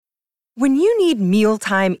When you need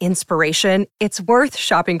mealtime inspiration, it's worth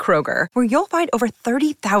shopping Kroger, where you'll find over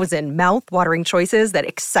 30,000 mouth-watering choices that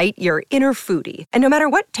excite your inner foodie. And no matter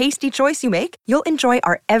what tasty choice you make, you'll enjoy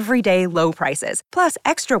our everyday low prices, plus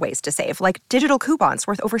extra ways to save, like digital coupons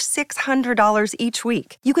worth over $600 each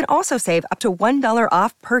week. You can also save up to $1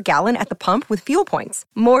 off per gallon at the pump with fuel points.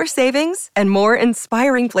 More savings and more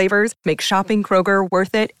inspiring flavors make shopping Kroger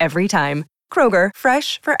worth it every time. Kroger,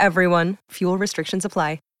 fresh for everyone. Fuel restrictions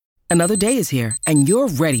apply. Another day is here, and you're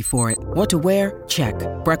ready for it. What to wear? Check.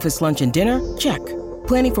 Breakfast, lunch, and dinner? Check.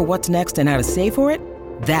 Planning for what's next and how to save for it?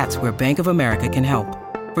 That's where Bank of America can help.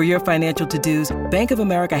 For your financial to-dos, Bank of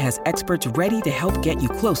America has experts ready to help get you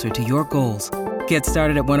closer to your goals. Get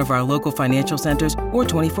started at one of our local financial centers or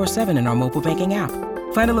 24/7 in our mobile banking app.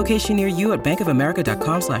 Find a location near you at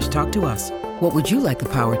bankofamerica.com/talktous. What would you like the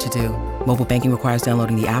power to do? Mobile banking requires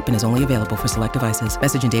downloading the app and is only available for select devices.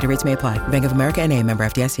 Message and data rates may apply. Bank of America N.A., member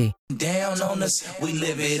FDIC. Down on us, we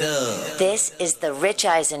live it up. This is the Rich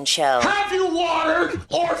Eisen Show. Have you watered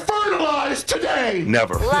or fertilized today?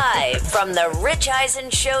 Never. Live from the Rich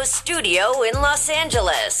Eisen Show studio in Los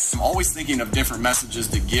Angeles. I'm always thinking of different messages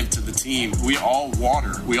to give to the team. We all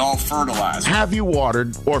water. We all fertilize. Have you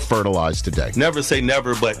watered or fertilized today? Never say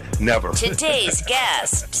never, but never. Today's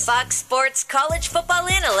guest, Fox Sports college football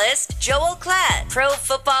analyst Joel Klatt, Pro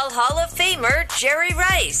Football Hall of Famer Jerry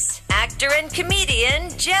Rice, actor and comedian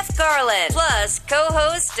Jeff Garland, plus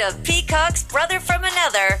co-host of Peacock's Brother from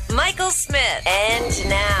Another, Michael Smith. And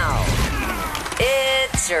now,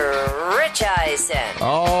 it's Rich Eisen.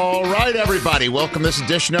 All right, everybody. Welcome to this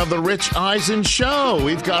edition of the Rich Eisen Show.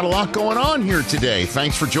 We've got a lot going on here today.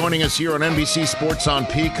 Thanks for joining us here on NBC Sports on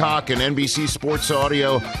Peacock and NBC Sports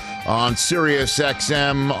Audio on Sirius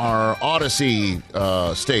XM, our Odyssey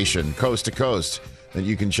station, coast to coast. That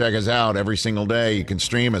you can check us out every single day. You can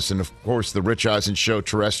stream us. And, of course, the Rich Eisen Show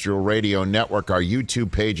terrestrial radio network. Our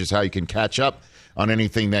YouTube page is how you can catch up on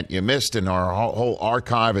anything that you missed, and our whole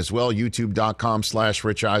archive as well,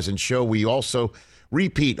 youtube.com/Rich Eisen Show. We also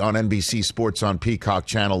repeat on NBC Sports on Peacock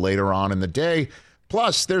channel later on in the day.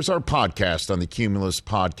 Plus, there's our podcast on the Cumulus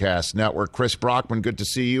Podcast Network. Chris Brockman, good to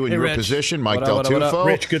see you in your Rich. position. Mike What Del up, what up? Tufo.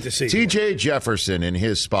 Rich, good to see you. TJ Jefferson in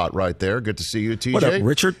his spot right there. Good to see you, TJ. What up,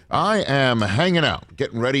 Richard? I am hanging out,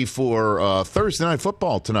 getting ready for Thursday Night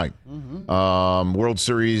Football tonight. World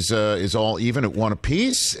Series is all even at one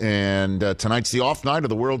apiece, and tonight's the off night of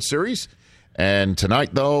the World Series. And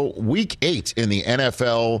tonight, though, Week 8 in the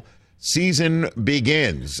NFL season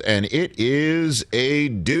begins, and it is a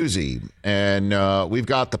doozy. And we've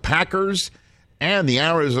got the Packers and the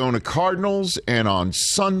Arizona Cardinals. And on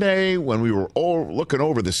Sunday, when we were all looking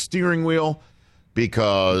over the steering wheel,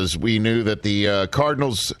 because we knew that the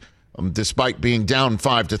Cardinals, despite being down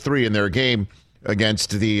 5-3 in their game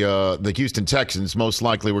against the Houston Texans, most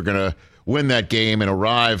likely were going to win that game and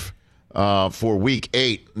arrive for Week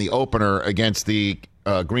 8, the opener against the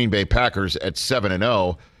Green Bay Packers at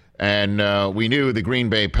 7-0. And we knew the Green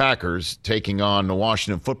Bay Packers, taking on the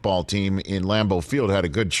Washington football team in Lambeau Field, had a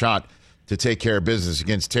good shot to take care of business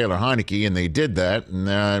against Taylor Heineke, and they did that. And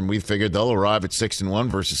then we figured they'll arrive at 6-1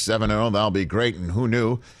 versus 7-0. That'll be great. And who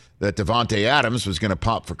knew that Devontae Adams was going to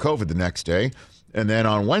pop for COVID the next day? And then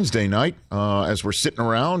on Wednesday night, as we're sitting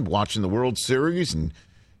around watching the World Series and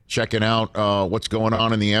checking out what's going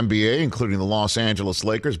on in the NBA, including the Los Angeles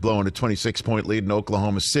Lakers blowing a 26-point lead in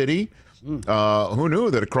Oklahoma City. Who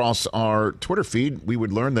knew that across our Twitter feed we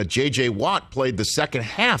would learn that J.J. Watt played the second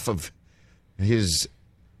half of his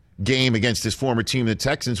game against his former team, the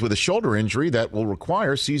Texans, with a shoulder injury that will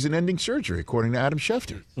require season-ending surgery, according to Adam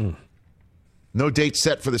Schefter. No date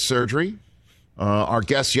set for the surgery. Our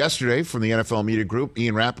guest yesterday from the NFL Media Group,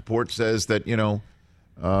 Ian Rappaport, says that,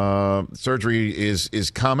 surgery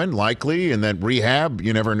is coming, likely, and that rehab,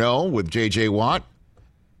 you never know, with J.J. Watt.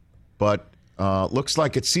 But looks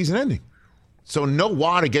like it's season-ending. So no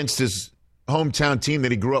Watt against his hometown team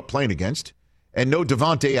that he grew up playing against, and no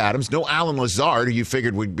Devontae Adams, no Alan Lazard, who you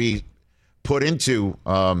figured would be put into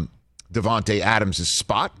Devontae Adams'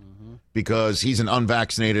 spot because he's an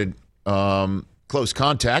unvaccinated close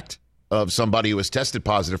contact of somebody who was tested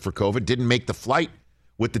positive for COVID, didn't make the flight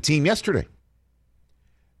with the team yesterday.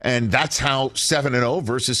 And that's how 7-0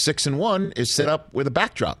 versus 6-1 is set up with a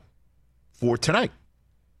backdrop for tonight.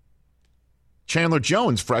 Chandler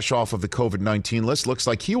Jones, fresh off of the COVID-19 list, looks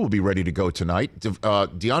like he will be ready to go tonight.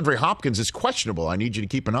 DeAndre Hopkins is questionable. I need you to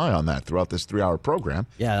keep an eye on that throughout this 3-hour program.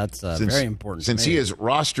 Yeah, that's very important. Since he is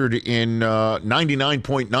rostered in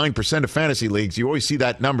 99.9% of fantasy leagues, you always see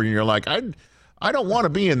that number and you're like, I don't want to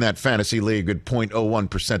be in that fantasy league at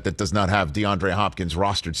 0.01% that does not have DeAndre Hopkins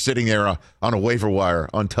rostered, sitting there on a waiver wire,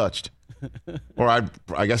 untouched. Or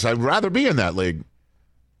I guess I'd rather be in that league.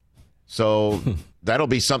 So that'll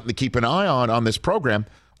be something to keep an eye on this program.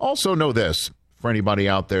 Also know this, for anybody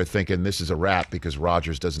out there thinking this is a wrap because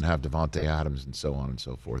Rodgers doesn't have Davante Adams and so on and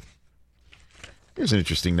so forth. Here's an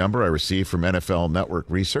interesting number I received from NFL Network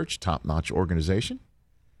Research, top-notch organization.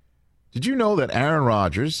 Did you know that Aaron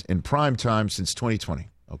Rodgers in prime time since 2020,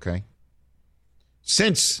 okay?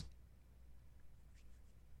 Since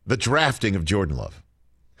the drafting of Jordan Love.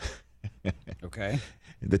 Okay.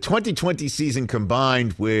 The 2020 season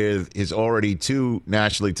combined with his already 2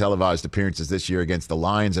 nationally televised appearances this year against the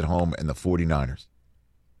Lions at home and the 49ers.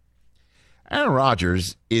 Aaron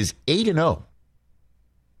Rodgers is 8-0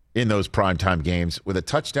 in those primetime games with a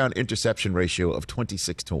touchdown-interception ratio of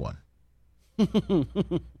 26-1.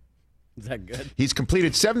 Is that good? He's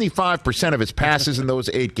completed 75% of his passes in those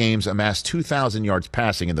 8 games, amassed 2,000 yards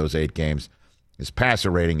passing in those 8 games. His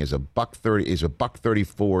passer rating is a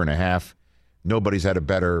 $134.5. Nobody's had a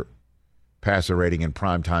better passer rating in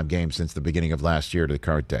primetime games since the beginning of last year to the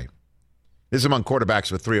current day. This is among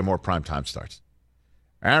quarterbacks with 3 or more primetime starts.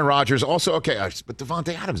 Aaron Rodgers also, okay, but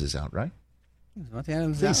Davante Adams is out, right? Davante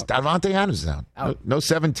Adams is out. Davante Adams is out. No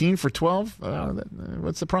 17 for 12?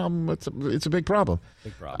 What's the problem? It's a big problem.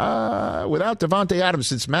 Big problem. Without Davante Adams,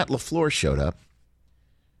 since Matt LaFleur showed up,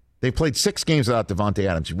 they played 6 games without Davante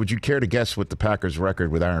Adams. Would you care to guess what the Packers'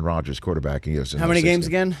 record with Aaron Rodgers quarterbacking is? How many games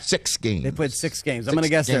again? 6 games. They played 6 games. I'm going to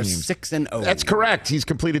guess they're 6-0. That's correct. He's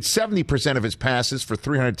completed 70% of his passes for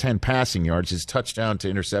 310 passing yards. His touchdown to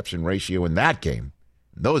interception ratio in that game,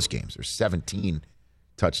 in those games, are 17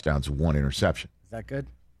 touchdowns, 1 interception. Is that good?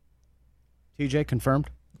 TJ,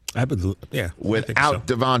 confirmed? I believe, yeah. Without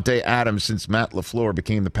Davante Adams, since Matt LaFleur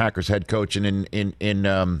became the Packers head coach, and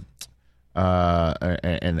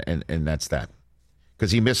that's that.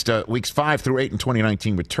 Because he missed weeks 5 through 8 in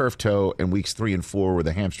 2019 with turf toe and weeks 3 and 4 with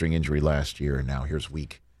a hamstring injury last year. And now here's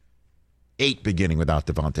week 8 beginning without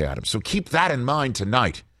Davante Adams. So keep that in mind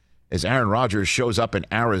tonight as Aaron Rodgers shows up in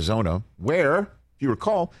Arizona, where, if you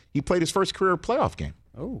recall, he played his first career playoff game.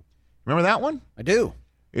 Oh. Remember that one? I do.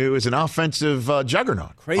 It was an offensive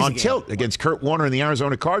juggernaut. Crazy on game. tilt against Kurt Warner and the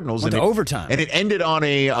Arizona Cardinals. Went to overtime. And it ended on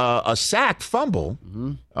a sack fumble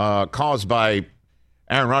caused by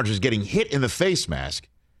Aaron Rodgers getting hit in the face mask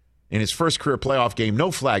in his first career playoff game. No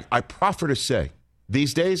flag. I proffer to say,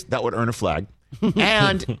 these days, that would earn a flag.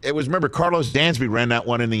 And it was, remember, Carlos Dansby ran that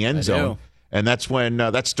one in the end zone. And that's when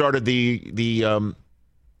that started the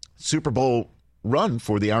Super Bowl run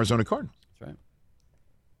for the Arizona Cardinals. That's right.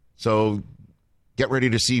 So get ready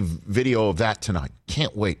to see video of that tonight.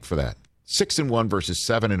 Can't wait for that. 6-1 versus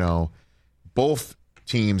 7-0. Both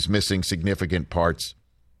teams missing significant parts.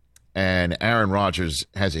 And Aaron Rodgers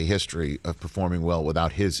has a history of performing well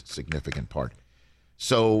without his significant part.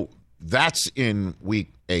 So that's in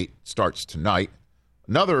week 8, starts tonight.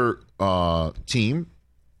 Another team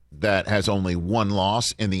that has only 1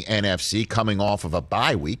 loss in the NFC coming off of a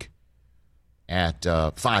bye week at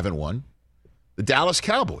 5-1. The Dallas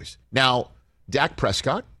Cowboys. Now, Dak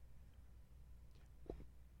Prescott,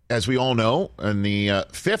 as we all know, in the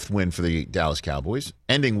 5th win for the Dallas Cowboys,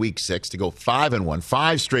 ending week 6 to go 5-1,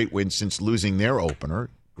 5 straight wins since losing their opener.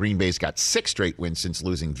 Green Bay's got 6 straight wins since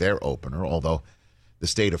losing their opener, although the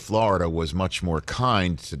state of Florida was much more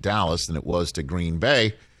kind to Dallas than it was to Green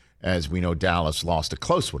Bay. As we know, Dallas lost a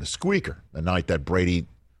close one, a squeaker, the night that Brady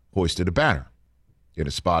hoisted a banner in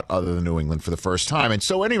a spot other than New England for the first time. And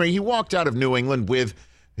so anyway, he walked out of New England with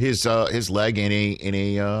his leg in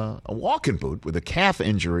a walking boot with a calf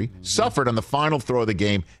injury, suffered on the final throw of the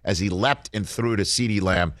game as he leapt and threw to CeeDee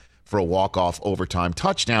Lamb for a walk-off overtime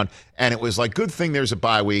touchdown. And it was like, good thing there's a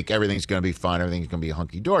bye week. Everything's going to be fine. Everything's going to be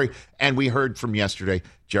hunky-dory. And we heard from yesterday,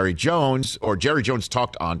 Jerry Jones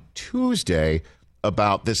talked on Tuesday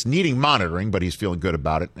about this needing monitoring, but he's feeling good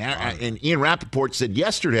about it. And Ian Rappaport said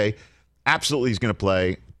yesterday, absolutely he's going to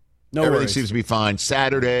play. Everything worries. seems to be fine.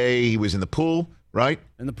 Saturday, he was in the pool, right?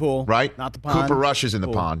 In the pool. Right? Not the pond. Cooper Rush is in the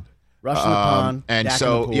pond. Rush in the pond. And Dak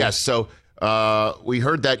so, in the pool. yes, so we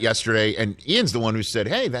heard that yesterday, and Ian's the one who said,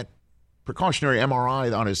 hey, that precautionary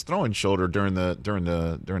MRI on his throwing shoulder during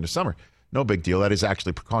the summer, no big deal. That is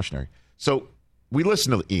actually precautionary. So we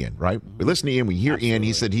listen to Ian, right? We listen to Ian. We hear Ian.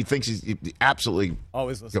 He said he thinks he's absolutely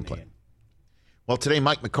always listen to play. Ian. Well, today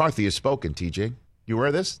Mike McCarthy has spoken, TJ. You aware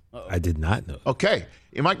of this? I did not know. Okay.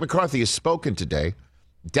 Mike McCarthy has spoken today.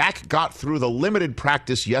 Dak got through the limited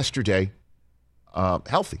practice yesterday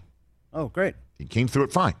healthy. Oh, great. He came through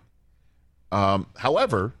it fine.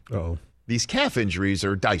 However, these calf injuries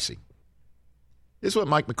are dicey. This is what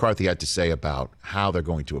Mike McCarthy had to say about how they're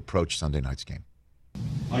going to approach Sunday night's game.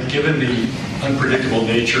 Given the unpredictable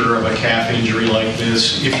nature of a calf injury like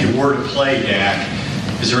this, if you were to play Dak,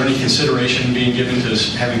 is there any consideration being given to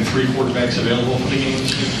having 3 quarterbacks available for the game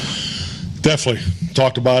this year? Definitely.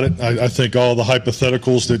 Talked about it. I think all the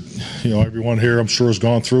hypotheticals that, everyone here I'm sure has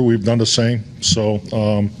gone through, we've done the same. So,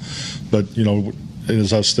 but,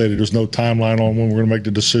 as I've stated, there's no timeline on when we're going to make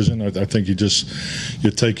the decision. I think you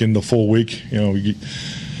take in the full week.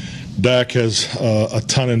 Dak has a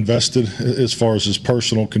ton invested as far as his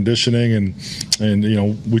personal conditioning,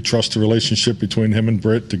 and we trust the relationship between him and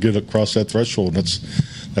Britt to get across that threshold.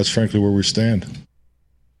 That's frankly where we stand.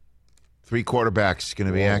 3 quarterbacks going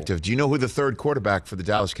to be active. Do you know who the 3rd quarterback for the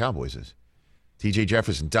Dallas Cowboys is? T.J.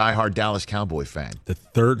 Jefferson, diehard Dallas Cowboy fan. The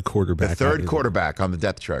 3rd quarterback. The 3rd quarterback on the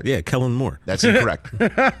depth chart. Yeah, Kellen Moore. That's incorrect.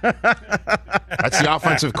 That's the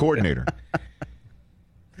offensive coordinator.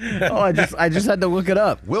 Oh, I just had to look it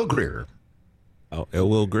up. Will Grier. Oh,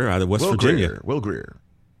 Will Grier out of West Virginia. Will Grier.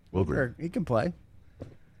 He can play.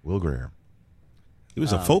 Will Grier. He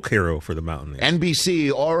was a folk hero for the Mountaineers.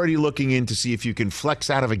 NBC already looking in to see if you can flex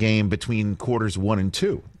out of a game between quarters 1 and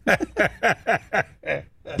 2.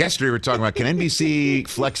 Yesterday we were talking about, can NBC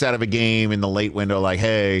flex out of a game in the late window, like,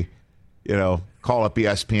 hey, call up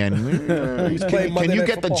ESPN. Can you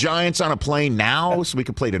get the Giants on a plane now so we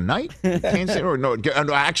can play tonight? Kansas City? Or no,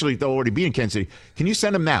 actually, they'll already be in Kansas City. Can you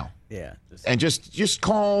send them now? Yeah. And just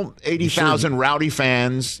call 80,000 rowdy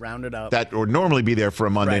fans round it up that would normally be there for a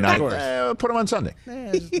Monday night. Put them on Sunday.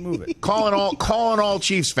 Just move it. Calling all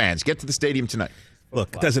Chiefs fans. Get to the stadium tonight.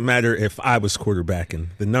 Look, it doesn't matter if I was quarterbacking.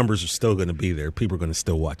 The numbers are still going to be there. People are going to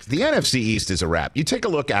still watch. The NFC East is a wrap. You take a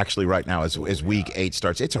look actually right now as Week 8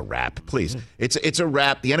 starts. It's a wrap, please. It's a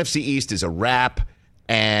wrap. The NFC East is a wrap,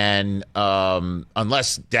 and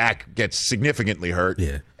unless Dak gets significantly hurt,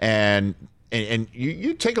 and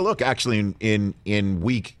you take a look actually in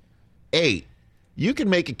Week 8, you can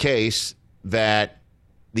make a case that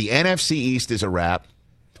the NFC East is a wrap.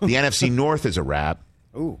 The NFC North is a wrap.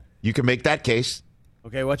 Ooh. You can make that case.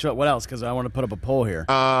 Okay, what else? Because I want to put up a poll here.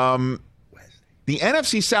 The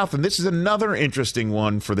NFC South, and this is another interesting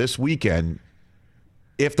one for this weekend.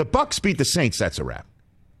 If the Bucs beat the Saints, that's a wrap.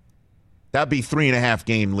 That'd be 3.5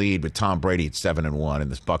 game lead with Tom Brady at 7-1,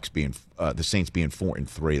 and the Saints being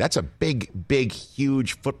 4-3. That's a big,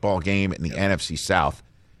 huge football game in the NFC South.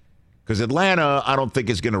 Because Atlanta, I don't think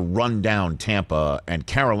is going to run down Tampa, and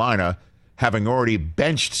Carolina, having already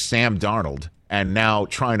benched Sam Darnold, and now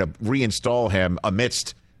trying to reinstall him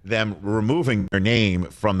amidst them removing their name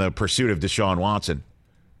from the pursuit of Deshaun Watson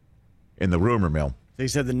in the rumor mill. So you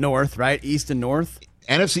said the North, right? East and North?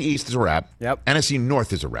 NFC East is a wrap. Yep. NFC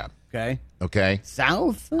North is a wrap. Okay.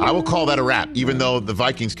 South? I will call that a wrap, even though the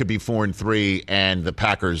Vikings could be 4-3 and the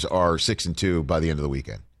Packers are 6-2 by the end of the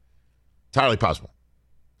weekend. Entirely possible.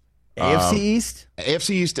 AFC East? AFC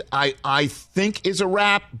East, I think is a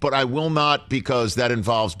wrap, but I will not because that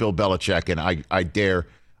involves Bill Belichick, and I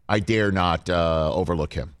dare not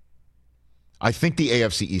overlook him. I think the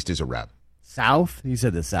AFC East is a wrap. South? You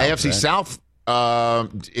said the South. AFC right? South,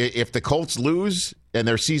 if the Colts lose and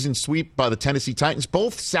their season sweep by the Tennessee Titans,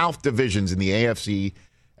 both South divisions in the AFC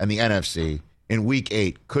and the NFC in Week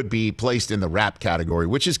 8 could be placed in the wrap category,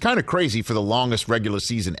 which is kind of crazy for the longest regular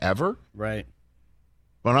season ever. Right.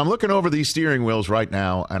 But I'm looking over these steering wheels right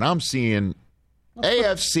now, and I'm seeing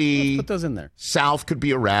let's put those in there. South could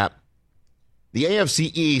be a wrap. The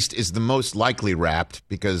AFC East is the most likely wrapped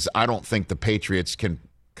because I don't think the Patriots can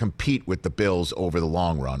compete with the Bills over the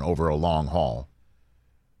long run, over a long haul.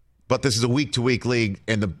 But this is a week-to-week league,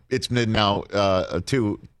 and it's been now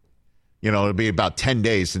it'll be about 10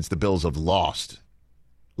 days since the Bills have last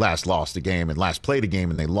lost a game and last played a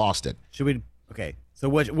game, and they lost it. Okay. So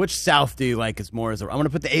which South do you like as more as a? I'm going to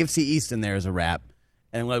put the AFC East in there as a wrap,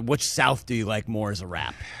 and which South do you like more as a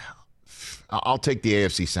wrap? I'll take the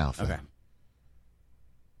AFC South. Okay.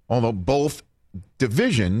 Although both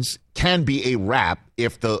divisions can be a wrap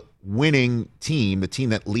if the winning team, the team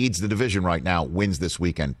that leads the division right now, wins this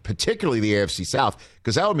weekend, particularly the AFC South,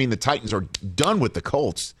 because that would mean the Titans are done with the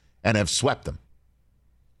Colts and have swept them.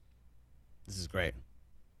 This is great.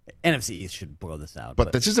 NFC East should blow this out.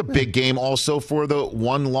 But this is a big game also for the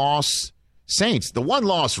one-loss Saints. The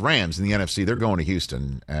one-loss Rams in the NFC, they're going to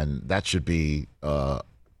Houston, and that should be a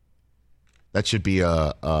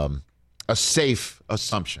safe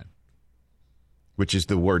assumption, which is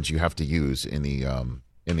the words you have to use in the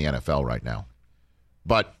NFL right now.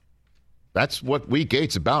 But that's what Week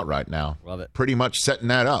 8's about right now. Love it. Pretty much setting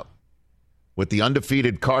that up with the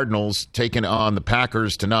undefeated Cardinals taking on the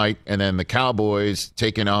Packers tonight, and then the Cowboys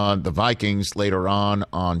taking on the Vikings later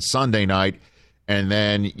on Sunday night. And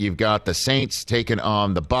then you've got the Saints taking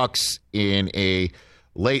on the Bucs in a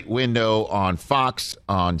late window on Fox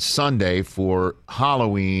on Sunday for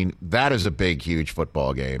Halloween. That is a big, huge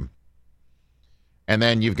football game. And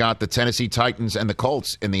then you've got the Tennessee Titans and the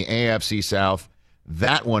Colts in the AFC South.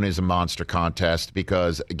 That one is a monster contest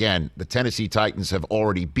because, again, the Tennessee Titans have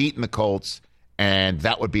already beaten the Colts, and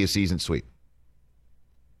that would be a season sweep.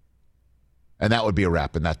 And that would be a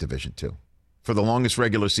wrap in that division, too. For the longest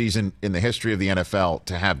regular season in the history of the NFL,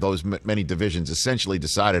 to have those many divisions essentially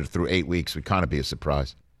decided through 8 weeks would kind of be a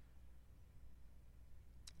surprise.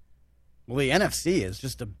 Well, the NFC is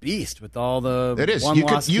just a beast with all the it is.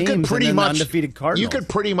 one-loss You could teams pretty and then much the undefeated Cardinals. You could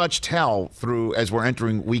pretty much tell through, as we're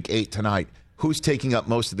entering Week 8 tonight, who's taking up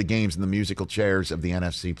most of the games in the musical chairs of the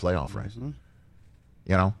NFC playoff race. Mm-hmm.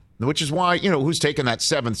 You know? Which is why, who's taking that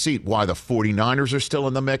 7th seat, why the 49ers are still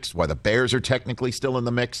in the mix, why the Bears are technically still in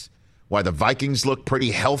the mix, why the Vikings look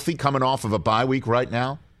pretty healthy coming off of a bye week right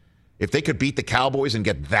now. If they could beat the Cowboys and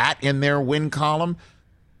get that in their win column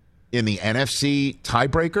in the NFC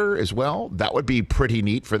tiebreaker as well, that would be pretty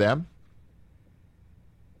neat for them.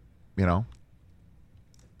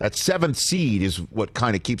 That 7th seed is what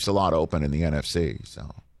kind of keeps a lot open in the NFC. So,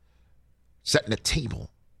 setting a table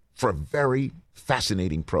for a very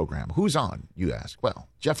fascinating program. Who's on, you ask? Well,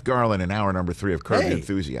 Jeff Garland in hour number 3 of Curb Your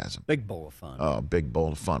Enthusiasm. Big bowl of fun. Oh, big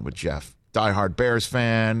bowl of fun with Jeff. Diehard Bears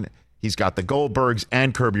fan. He's got the Goldbergs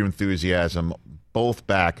and Curb Your Enthusiasm both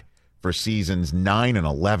back for seasons 9 and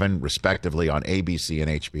 11, respectively, on ABC and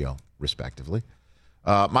HBO, respectively.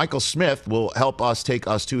 Michael Smith will help us take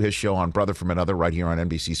us to his show on Brother from Another right here on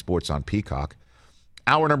NBC Sports on Peacock.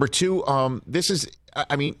 Hour number 2, this is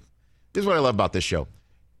what I love about this show.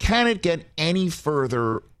 Can it get any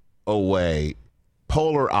further away,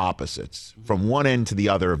 polar opposites, from one end to the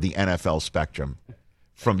other of the NFL spectrum,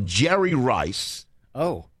 from Jerry Rice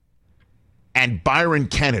and Byron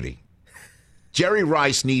Kennedy? Jerry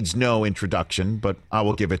Rice needs no introduction, but I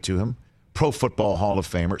will give it to him. Pro Football Hall of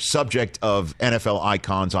Famer, subject of NFL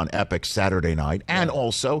Icons on Epic Saturday night, and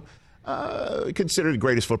also considered the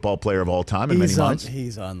greatest football player of all time in many minds.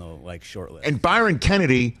 He's on the short list. And Byron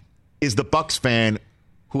Kennedy is the Bucs fan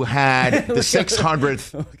who had the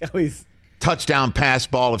 600th touchdown pass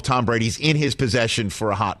ball of Tom Brady's in his possession for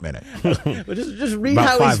a hot minute. just read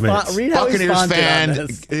how he's Buccaneers fan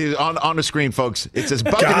on the screen, folks. It says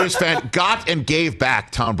Buccaneers fan got and gave back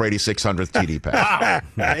Tom Brady's 600th TD pass.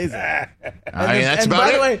 Amazing. That's about by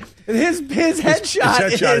it. the way, his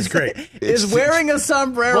headshot is great. Is wearing a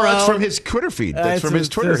sombrero. Well, it's from his Twitter feed. That's from his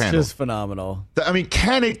Twitter handle. It's just phenomenal. I mean,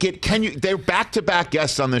 they're back-to-back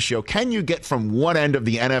guests on this show. Can you get from one end of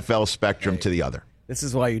the NFL spectrum to the other? This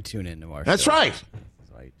is why you tune in to our show. That's right. This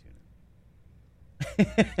is why you tune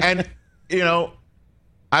in. And,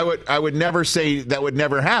 I would never say that would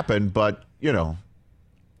never happen, but, this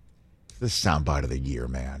soundbite of the year,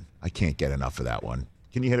 man. I can't get enough of that one.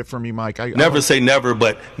 Can you hit it for me, Mike? Never say never,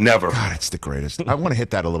 but never. God, it's the greatest. I want to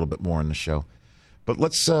hit that a little bit more in the show. But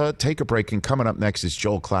let's take a break, and coming up next is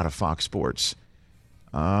Joel Klatt of Fox Sports.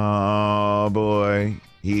 Oh, boy.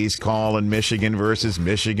 He's calling Michigan versus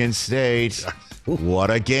Michigan State.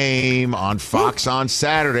 What a game on Fox on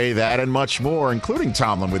Saturday. That and much more, including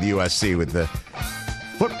Tomlin with USC with the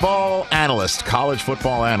football analyst, college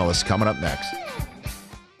football analyst, coming up next.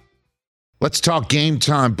 Let's talk Game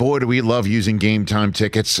Time. Boy, do we love using Game Time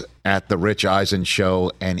tickets at the Rich Eisen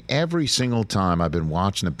Show. And every single time I've been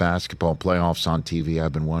watching the basketball playoffs on TV,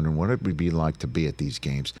 I've been wondering what it would be like to be at these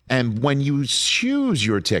games. And when you choose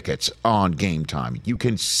your tickets on Game Time, you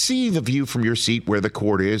can see the view from your seat where the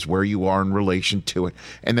court is, where you are in relation to it.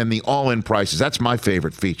 And then the all-in prices. That's my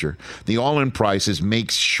favorite feature. The all-in prices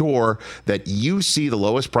makes sure that you see the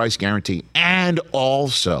lowest price guarantee and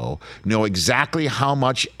also know exactly how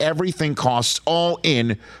much everything costs all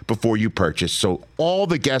in before you purchase. So all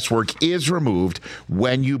the guesswork is removed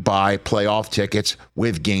when you buy playoff tickets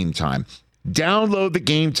with Game Time. Download the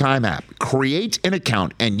Game Time app, create an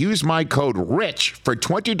account, and use my code RICH for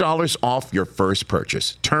 $20 off your first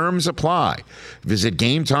purchase. Terms apply. Visit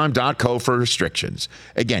GameTime.co for restrictions.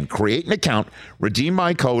 Again, create an account, redeem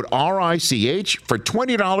my code RICH for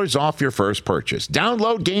 $20 off your first purchase.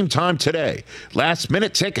 Download Game Time today. Last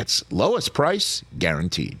minute tickets, lowest price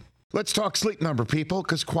guaranteed. Let's talk Sleep Number, people,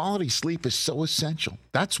 because quality sleep is so essential.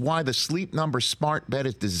 That's why the Sleep Number Smart Bed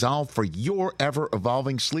is designed for your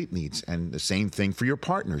ever-evolving sleep needs, and the same thing for your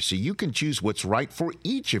partner, so you can choose what's right for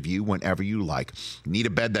each of you whenever you like. Need a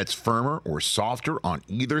bed that's firmer or softer on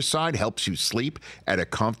either side, helps you sleep at a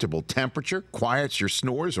comfortable temperature, quiets your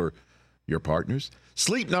snores or your partner's?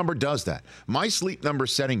 Sleep Number does that. My Sleep Number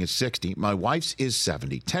setting is 60. My wife's is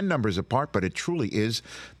 70. 10 numbers apart, but it truly is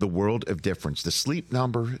the world of difference. The Sleep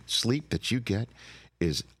Number sleep that you get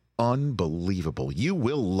is unbelievable. You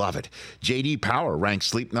will love it. J.D. Power ranks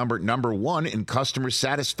Sleep Number number 1 in customer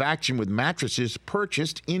satisfaction with mattresses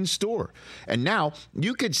purchased in-store. And now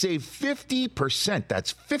you could save 50%.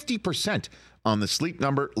 That's 50% on the Sleep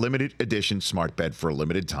Number limited edition smart bed for a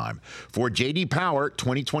limited time. For J.D. Power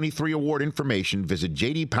 2023 award information, visit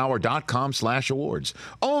jdpower.com/awards.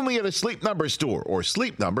 Only at a Sleep Number store or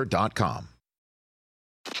sleepnumber.com.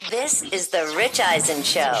 This is the Rich Eisen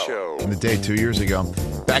Show. In the day 2 years ago.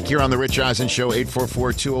 Back here on the Rich Eisen Show,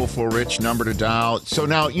 844-204-RICH, number to dial. So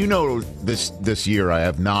now, you know, this year I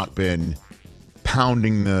have not been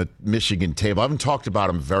pounding the Michigan table. I haven't talked about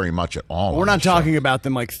them very much at all. We're not talking about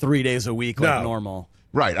them like 3 days a week like normal.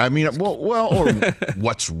 Right. I mean, well, or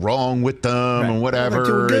what's wrong with them and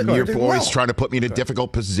whatever. And you're always trying to put me in a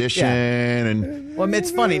difficult position. Yeah. And well,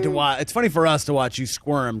 it's funny to watch. It's funny for us to watch you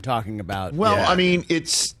squirm talking about. Well, I mean,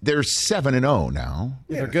 they're 7-0 now.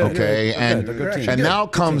 Yeah, they're good. Okay, they're good. And now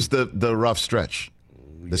comes the rough stretch.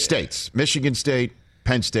 The states: Michigan State,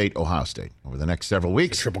 Penn State, Ohio State over the next several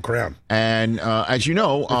weeks. The Triple Crown. And as you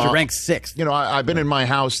know, you're ranked 6th. You know, I've been in my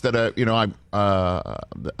house that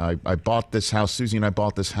I bought this house. Susie and I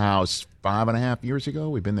bought this house 5.5 years ago.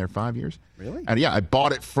 We've been there 5 years. Really? And yeah, I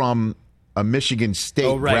bought it from a Michigan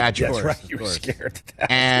State graduate. That's right. You were scared.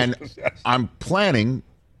 And I'm planning,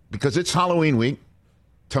 because it's Halloween week,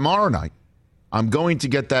 tomorrow night, I'm going to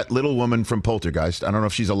get that little woman from Poltergeist. I don't know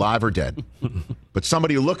if she's alive or dead, but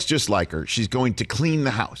somebody who looks just like her. She's going to clean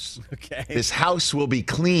the house. Okay. This house will be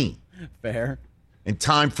clean. Fair. In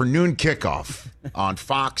time for noon kickoff on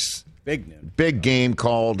Fox. Big noon. Big game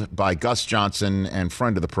called by Gus Johnson and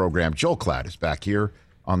friend of the program, Joel Klatt, is back here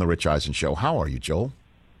on the Rich Eisen Show. How are you, Joel?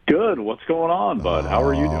 Good. What's going on, bud? How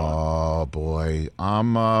are you doing? Oh, boy.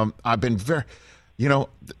 I've been very... You know,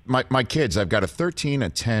 my kids, I've got a 13, a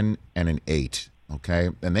 10, and an 8, okay?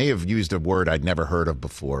 And they have used a word I'd never heard of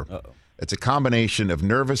before. Uh-oh. It's a combination of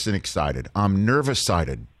nervous and excited. I'm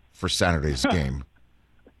nervous-sided for Saturday's game.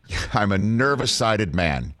 I'm a nervous-sided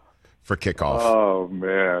man for kickoff. Oh,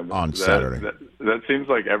 man. On Saturday. That seems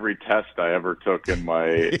like every test I ever took in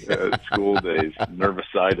my school days,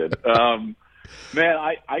 nervous-sided. Man,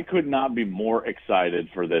 I could not be more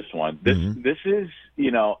excited for this one. This is,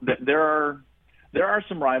 you know, there are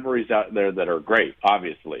some rivalries out there that are great,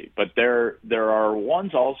 obviously, but there are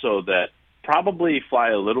ones also that probably fly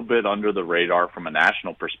a little bit under the radar from a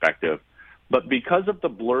national perspective, but because of the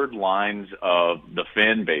blurred lines of the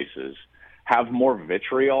fan bases have more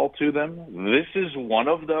vitriol to them. This is one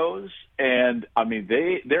of those, and I mean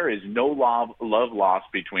there is no love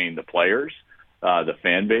lost between the players, the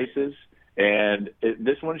fan bases, and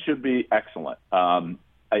this one should be excellent.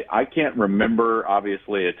 I can't remember,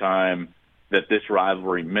 obviously, a time that this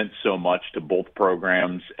rivalry meant so much to both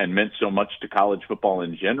programs and meant so much to college football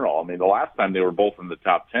in general. I mean, the last time they were both in the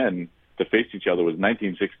top 10 to face each other was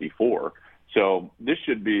 1964. So this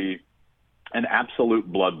should be an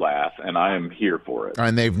absolute bloodbath, and I am here for it.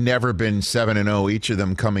 And they've never been 7-0, each of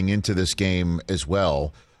them coming into this game as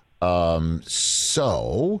well.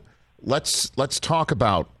 So let's talk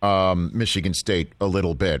about Michigan State a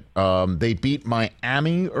little bit. They beat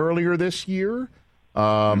Miami earlier this year.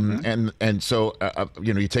 And so,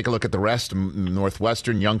 you know, you take a look at the rest: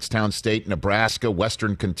 Northwestern, Youngstown State, Nebraska,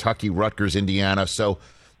 Western Kentucky, Rutgers, Indiana. So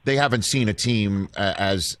they haven't seen a team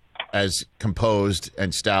as composed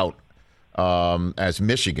and stout as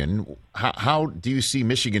Michigan. How do you see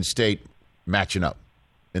Michigan State matching up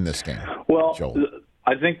in this game? Well, Joel?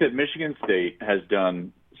 I think that Michigan State has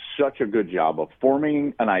done such a good job of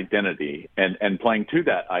forming an identity and playing to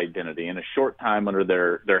that identity in a short time under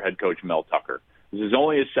their head coach, Mel Tucker. This is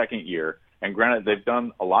only his second year, and granted, they've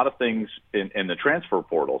done a lot of things in the transfer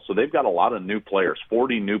portal, so they've got a lot of new players,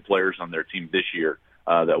 40 new players on their team this year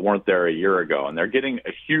that weren't there a year ago, and they're getting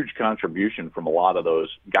a huge contribution from a lot of those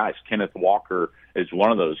guys. Kenneth Walker is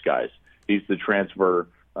one of those guys. He's the transfer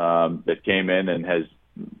that came in and has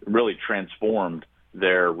really transformed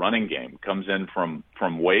their running game. Comes in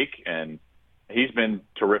from Wake, and he's been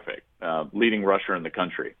terrific, leading rusher in the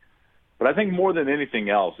country. But I think more than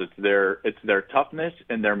anything else, it's their toughness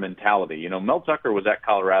and their mentality. You know, Mel Tucker was at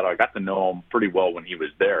Colorado. I got to know him pretty well when he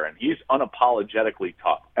was there, and he's unapologetically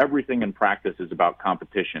tough. Everything in practice is about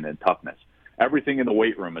competition and toughness. Everything in the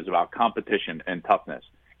weight room is about competition and toughness.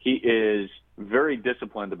 He is very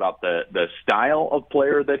disciplined about the style of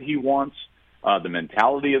player that he wants, the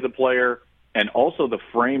mentality of the player, and also the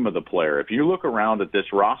frame of the player. If you look around at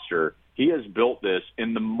this roster, he has built this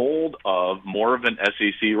in the mold of more of an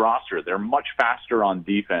SEC roster. They're much faster on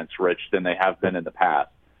defense, Rich, than they have been in the past,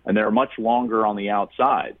 and they're much longer on the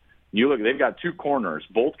outside. You look, they've got two corners,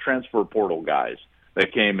 both transfer portal guys.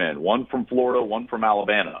 that came in, one from Florida, one from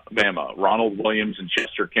Alabama, Ronald Williams and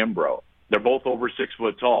Chester Kimbrough. They're both over 6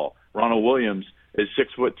 foot tall. Ronald Williams is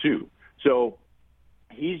 6'2". So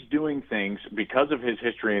he's doing things because of his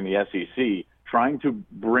history in the SEC, trying to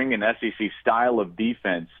bring an SEC style of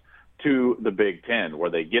defense to the Big Ten, where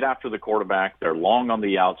they get after the quarterback, they're long on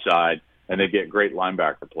the outside, and they get great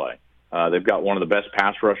linebacker play. They've got one of the best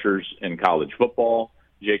pass rushers in college football,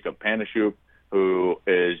 Jacob Panashuk, who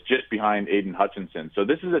is just behind Aiden Hutchinson. So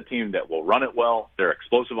this is a team that will run it well. They're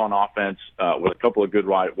explosive on offense with a couple of good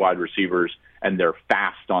wide receivers, and they're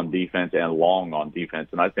fast on defense and long on defense.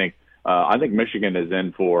 And I think Michigan is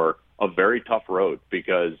in for a very tough road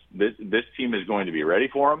because this team is going to be ready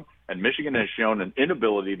for them. And Michigan has shown an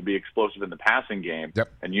inability to be explosive in the passing game. Yep.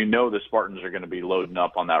 And the Spartans are going to be loading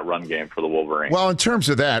up on that run game for the Wolverines. Well, in terms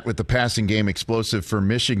of that, with the passing game explosive for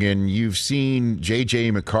Michigan, you've seen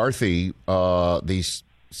J.J. McCarthy, the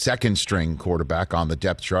second-string quarterback on the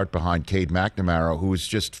depth chart behind Cade McNamara, who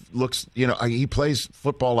looks, he plays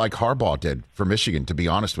football like Harbaugh did for Michigan, to be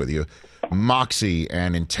honest with you. Moxie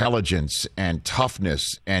and intelligence and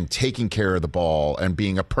toughness and taking care of the ball and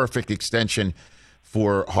being a perfect extension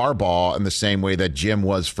for Harbaugh in the same way that Jim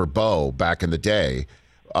was for Bo back in the day.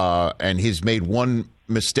 And he's made one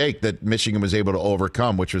mistake that Michigan was able to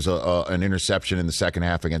overcome, which was an interception in the second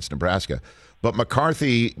half against Nebraska. But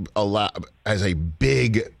McCarthy has a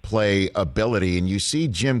big play ability, and you see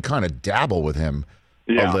Jim kind of dabble with him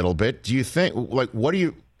a little bit. Do you think,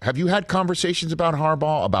 have you had conversations about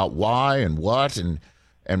Harbaugh, about why and what, and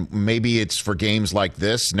maybe it's for games like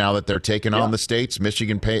this now that they're taking on the states,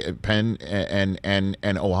 Michigan, Penn,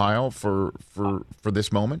 and Ohio for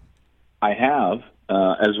this moment? I have,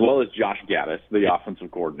 as well as Josh Gaddis, the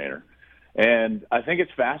offensive coordinator. And I think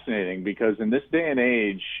it's fascinating because in this day and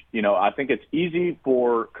age, I think it's easy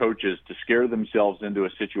for coaches to scare themselves into a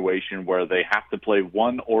situation where they have to play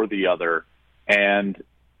one or the other, and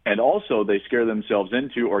also they scare themselves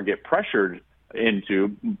into or get pressured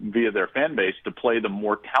into via their fan base to play the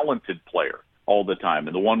more talented player all the time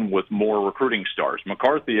and the one with more recruiting stars.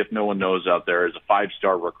 McCarthy, if no one knows out there, is a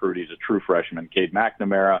 5-star recruit. He's a true freshman. Cade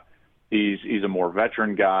McNamara, he's a more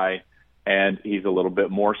veteran guy, and he's a little bit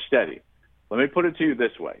more steady. Let me put it to you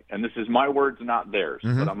this way, and this is my words, not theirs,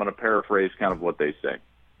 but I'm going to paraphrase kind of what they say.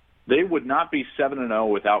 They would not be 7-0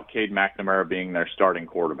 without Cade McNamara being their starting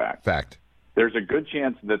quarterback. Fact. There's a good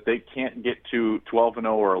chance that they can't get to 12-0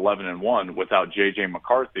 or 11-1 without J.J.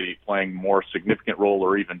 McCarthy playing more significant role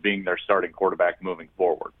or even being their starting quarterback moving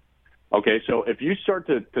forward. Okay, so if you start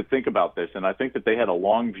to think about this, and I think that they had a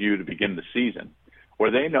long view to begin the season,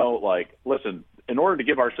 where they know, listen, in order to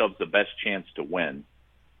give ourselves the best chance to win,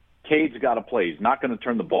 Cade's got to play. He's not going to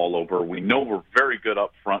turn the ball over. We know we're very good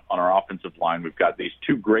up front on our offensive line. We've got these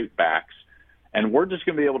two great backs, and we're just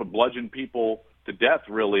going to be able to bludgeon people to death,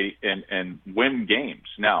 really, and win games.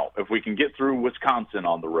 Now, if we can get through Wisconsin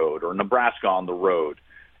on the road or Nebraska on the road,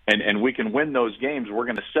 and we can win those games, we're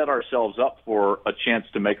going to set ourselves up for a chance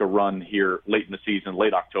to make a run here late in the season,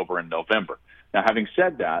 late October and November. Now, having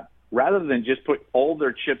said that, rather than just put all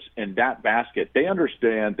their chips in that basket, they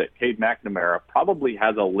understand that Cade McNamara probably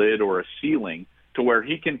has a lid or a ceiling to where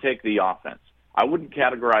he can take the offense. I wouldn't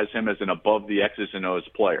categorize him as an above the X's and O's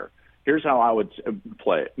player. Here's how I would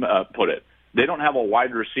put it. They don't have a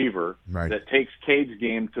wide receiver that takes Cade's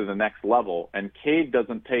game to the next level, and Cade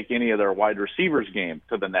doesn't take any of their wide receivers' game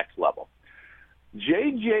to the next level.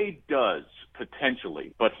 JJ does,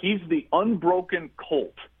 potentially, but he's the unbroken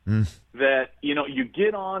colt that, you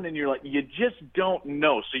get on and you're like, you just don't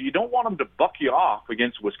know. So you don't want him to buck you off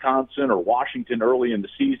against Wisconsin or Washington early in the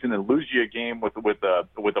season and lose you a game with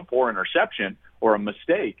a poor interception or a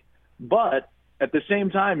mistake. But at the same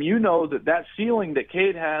time, that ceiling that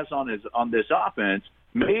Cade has on this offense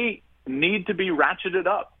may need to be ratcheted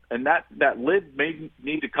up, and that lid may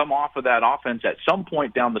need to come off of that offense at some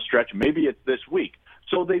point down the stretch. Maybe it's this week.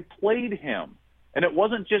 So they played him, and it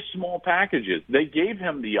wasn't just small packages. They gave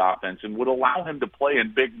him the offense and would allow him to play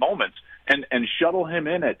in big moments and shuttle him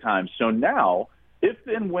in at times. So now, if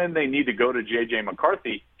and when they need to go to J.J.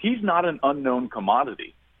 McCarthy, he's not an unknown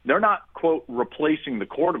commodity. They're not, quote, replacing the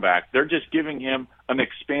quarterback. They're just giving him an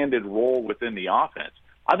expanded role within the offense.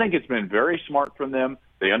 I think it's been very smart from them.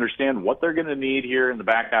 They understand what they're going to need here in the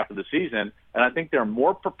back half of the season, and I think they're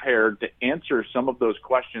more prepared to answer some of those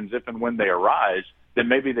questions if and when they arise than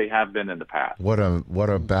maybe they have been in the past. What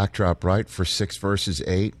a backdrop, right, for 6 versus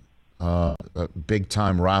 8. A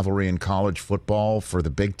big-time rivalry in college football for the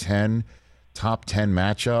Big Ten, top 10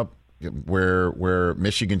 matchup where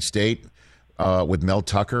Michigan State – with Mel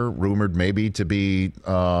Tucker rumored maybe to be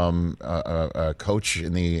a coach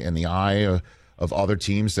in the eye of other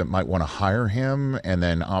teams that might want to hire him. And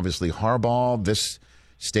then obviously Harbaugh, this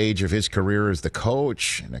stage of his career as the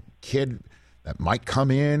coach, and a kid that might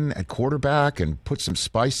come in at quarterback and put some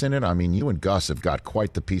spice in it. I mean, you and Gus have got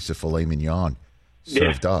quite the piece of filet mignon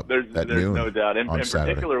served up at noon no doubt. In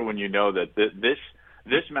particular, when you know that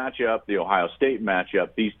this matchup, the Ohio State matchup,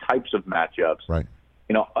 these types of matchups, right?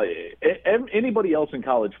 You know, anybody else in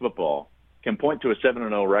college football can point to a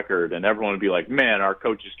 7-0 record, and everyone would be like, "Man, our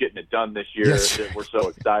coach is getting it done this year. Yes. We're so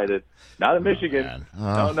excited." Not in Michigan.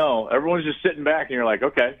 No. Everyone's just sitting back, and you're like,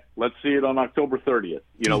 "Okay, let's see it on October 30th.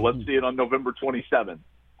 You know, let's see it on November 27th."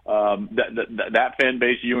 That fan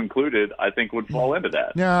base, you included, I think would fall into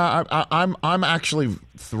that. Yeah, I'm actually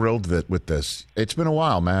thrilled with this. It's been a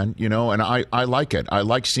while, man. You know, and I like it. I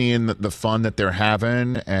like seeing the fun that they're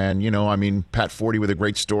having, and you know, I mean, Pat Forty with a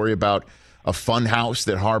great story about a fun house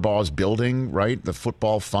that Harbaugh is building, right? The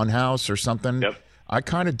football fun house or something. Yep. I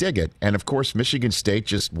kind of dig it. And of course, Michigan State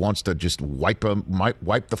just wants to just wipe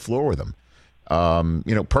the floor with them.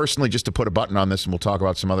 You know, personally, just to put a button on this, and we'll talk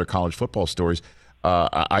about some other college football stories.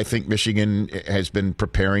 I think Michigan has been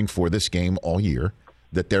preparing for this game all year,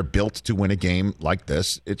 that they're built to win a game like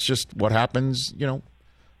this. It's just what happens, you know,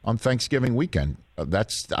 on Thanksgiving weekend.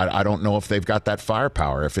 I don't know if they've got that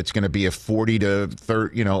firepower. If it's going to be a 40 to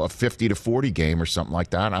 30, you know, a 50 to 40 game or something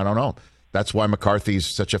like that, I don't know. That's why McCarthy's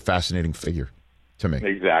such a fascinating figure to me.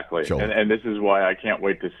 Exactly, and this is why I can't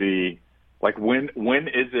wait to see. Like, when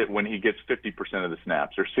is it when he gets 50% of the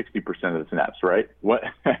snaps or 60% of the snaps, right?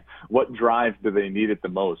 What drive do they need it the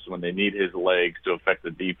most when they need his legs to affect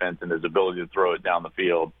the defense and his ability to throw it down the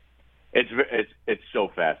field? It's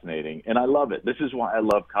so fascinating, and I love it. This is why I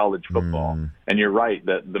love college football. And you're right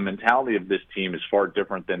that the mentality of this team is far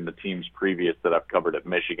different than the teams previous that I've covered at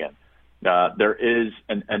Michigan. There is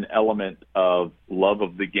an element of love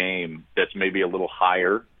of the game that's maybe a little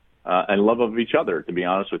higher. And love of each other, to be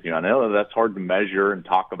honest with you. I know that's hard to measure and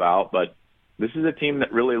talk about, but this is a team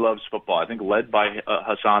that really loves football. I think led by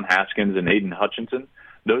Hassan Haskins and Aiden Hutchinson.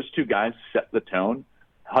 Those two guys set the tone.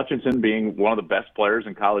 Hutchinson being one of the best players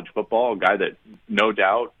in college football, a guy that no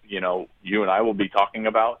doubt, you know, you and I will be talking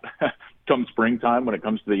about come springtime when it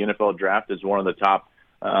comes to the NFL draft as one of the top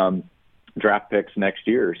draft picks next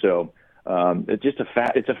year. So it's just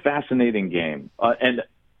it's a fascinating game. And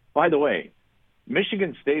by the way,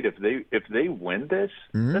 Michigan State, if they win this,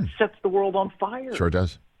 that sets the world on fire. Sure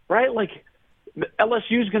does. Right? Like,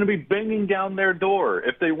 LSU is going to be banging down their door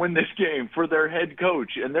if they win this game for their head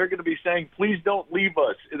coach, and they're going to be saying, "Please don't leave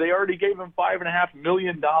us." They already gave him $5.5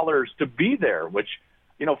 million to be there, which,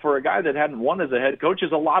 you know, for a guy that hadn't won as a head coach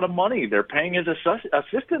is a lot of money. They're paying his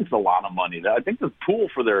assistants a lot of money. I think the pool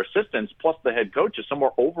for their assistants plus the head coach is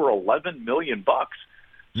somewhere over $11 million.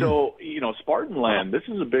 So, you know, Spartan land, this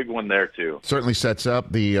is a big one there, too. Certainly sets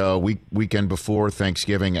up the weekend before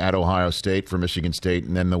Thanksgiving at Ohio State for Michigan State,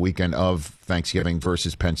 and then the weekend of Thanksgiving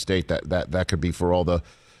versus Penn State. That could be for all the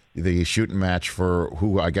shooting match for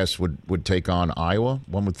who I guess would take on Iowa.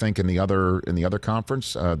 One would think in the other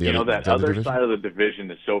conference. That other side of the division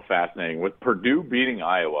is so fascinating. With Purdue beating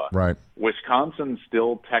Iowa, right? Wisconsin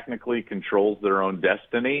still technically controls their own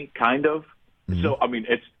destiny, kind of. So, I mean,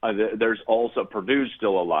 it's there's also Purdue's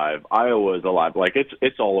still alive. Iowa is alive. Like,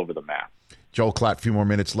 it's all over the map. Joel Klatt, a few more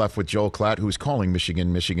minutes left with Joel Klatt, who's calling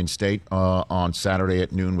Michigan State on Saturday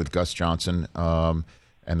at noon with Gus Johnson and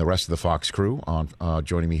the rest of the Fox crew on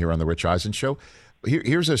joining me here on the Rich Eisen Show.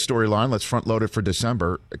 Here's a storyline. Let's front load it for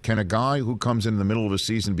December. Can a guy who comes in the middle of a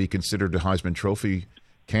season be considered a Heisman Trophy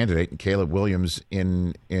candidate? And Caleb Williams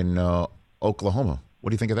in Oklahoma.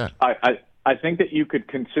 What do you think of that? I think that you could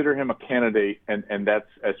consider him a candidate, and that's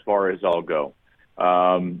as far as I'll go.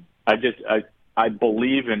 I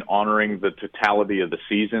believe in honoring the totality of the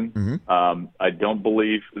season. I don't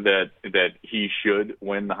believe that he should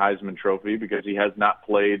win the Heisman Trophy because he has not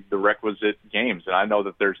played the requisite games. And I know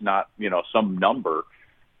that there's not, you know, some number,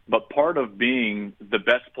 but part of being the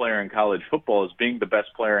best player in college football is being the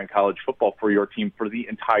best player in college football for your team for the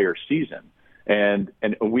entire season. And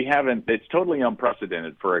we haven't – it's totally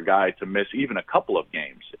unprecedented for a guy to miss even a couple of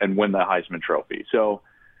games and win the Heisman Trophy. So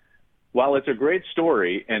while it's a great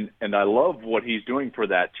story and I love what he's doing for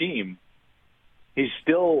that team, he's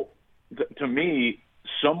still, to me,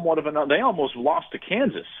 somewhat of – they almost lost to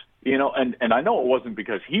Kansas, you know, and I know it wasn't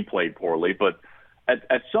because he played poorly, but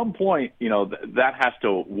at some point, you know, that has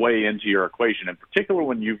to weigh into your equation, in particular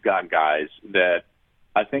when you've got guys that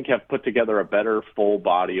I think have put together a better full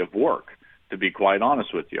body of work. To be quite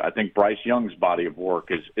honest with you, I think Bryce Young's body of work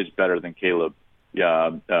is better than Caleb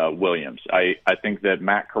Williams. I think that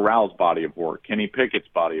Matt Corral's body of work, Kenny Pickett's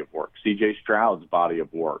body of work, C.J. Stroud's body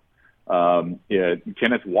of work,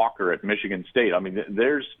 Kenneth Walker at Michigan State. I mean,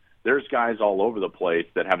 there's guys all over the place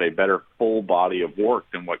that have a better full body of work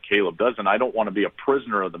than what Caleb does, and I don't want to be a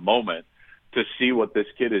prisoner of the moment to see what this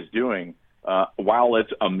kid is doing. While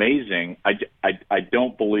it's amazing, I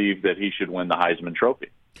don't believe that he should win the Heisman Trophy.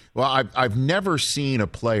 Well, I've never seen a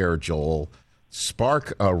player, Joel,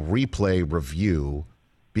 spark a replay review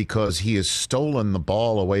because he has stolen the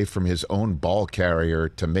ball away from his own ball carrier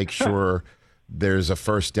to make sure there's a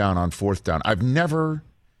first down on fourth down. I've never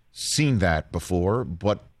seen that before,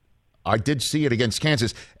 but I did see it against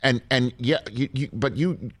Kansas. And yeah,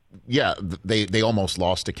 they almost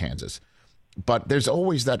lost to Kansas. But there's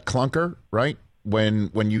always that clunker, right?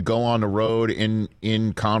 When you go on the road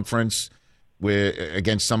in conference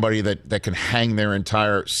against somebody that can hang their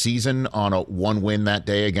entire season on a one win that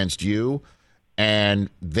day against you, and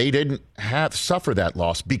they didn't suffer that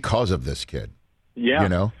loss because of this kid. Yeah, you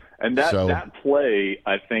know, and that play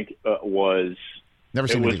I think was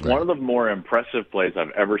one of the more impressive plays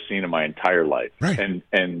I've ever seen in my entire life. Right.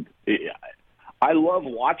 And I love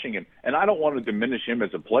watching him, and I don't want to diminish him as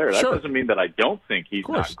a player. That doesn't mean that I don't think he's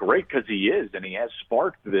not great, because he is, and he has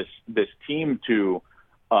sparked this team to,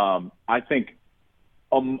 I think,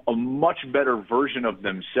 a much better version of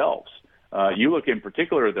themselves. You look in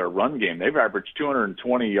particular at their run game; they've averaged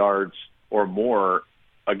 220 yards or more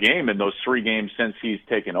a game in those 3 games since he's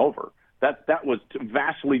taken over. That was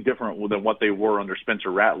vastly different than what they were under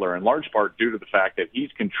Spencer Rattler, in large part due to the fact that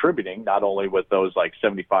he's contributing not only with those like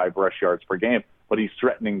 75 rush yards per game, but he's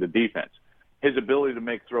threatening the defense. His ability to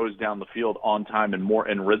make throws down the field on time and more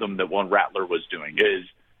in rhythm than what Rattler was doing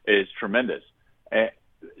is tremendous.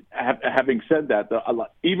 Having said that,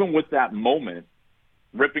 even with that moment,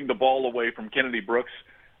 ripping the ball away from Kennedy Brooks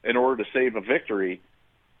in order to save a victory,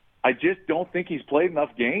 I just don't think he's played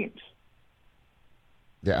enough games.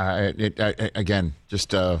 Yeah,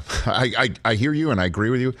 I hear you and I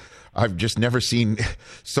agree with you. I've just never seen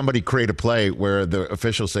somebody create a play where the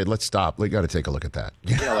officials say, "Let's stop. We got to take a look at that."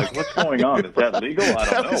 Yeah, like, what's going on? Is that legal? I don't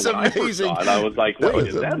know. That was amazing. I was like, wait,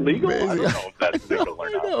 is that legal? Amazing. I don't know if that's legal or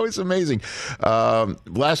not. No, it's amazing.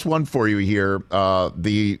 Last one for you here.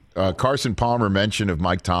 The Carson Palmer mention of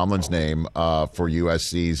Mike Tomlin's name for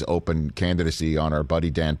USC's open candidacy on our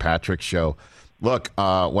buddy Dan Patrick's show. Look,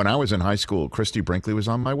 when I was in high school, Christy Brinkley was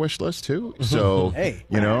on my wish list too. So,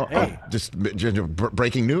 just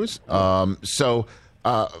breaking news. What'd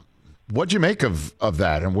you make of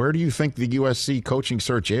that? And where do you think the USC coaching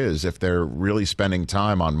search is if they're really spending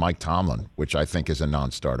time on Mike Tomlin, which I think is a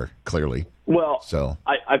non-starter, clearly? Well,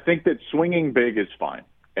 I think that swinging big is fine.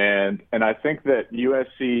 And I think that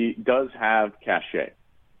USC does have cachet.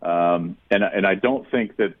 And I don't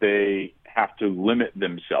think that they have to limit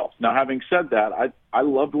themselves. Now, having said that, I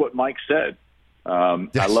loved what Mike said. Yes.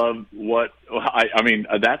 I love what I mean.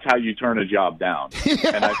 That's how you turn a job down.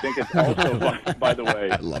 And I think it's also, by the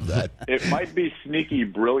way, I love that. It might be sneaky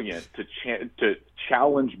brilliant to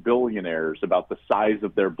challenge billionaires about the size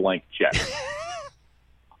of their blank check.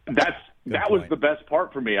 That was the best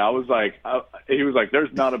part for me. I was like, he was like,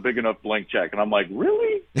 "There's not a big enough blank check," and I'm like,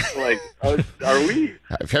 "Really? Like, are we?"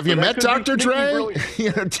 Have you met Dr. Dre?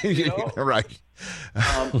 Right.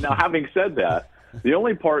 Now, having said that, the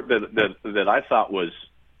only part that I thought was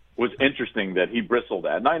interesting that he bristled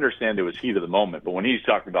at, and I understand it was heat of the moment, but when he's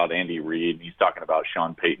talking about Andy Reid and he's talking about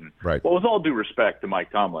Sean Payton, right? Well, with all due respect to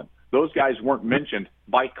Mike Tomlin, those guys weren't mentioned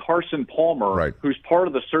by Carson Palmer, right, who's part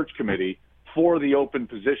of the search committee for the open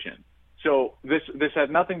position. So this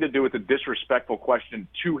had nothing to do with a disrespectful question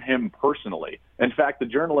to him personally. In fact, the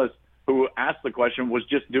journalist who asked the question was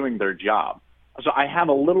just doing their job. So I have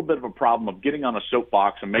a little bit of a problem of getting on a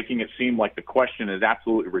soapbox and making it seem like the question is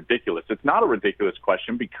absolutely ridiculous. It's not a ridiculous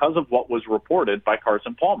question because of what was reported by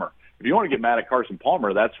Carson Palmer. If you want to get mad at Carson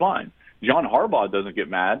Palmer, that's fine. John Harbaugh doesn't get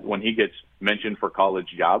mad when he gets mentioned for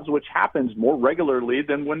college jobs, which happens more regularly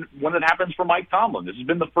than when it happens for Mike Tomlin. This has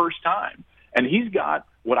been the first time. And he's got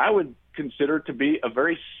what I would consider to be a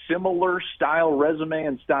very similar style resume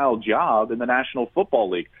and style job in the National Football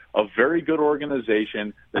League. A very good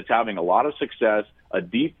organization that's having a lot of success, a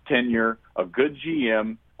deep tenure, a good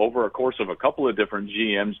GM over a course of a couple of different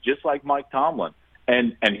GMs, just like Mike Tomlin.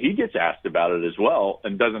 And he gets asked about it as well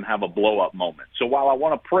and doesn't have a blow-up moment. So while I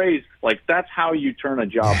want to praise, like, that's how you turn a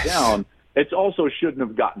job down, it also shouldn't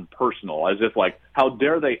have gotten personal, as if, like, how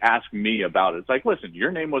dare they ask me about it? It's like, listen,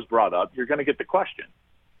 your name was brought up. You're going to get the question.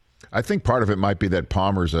 I think part of it might be that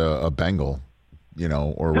Palmer's a Bengal,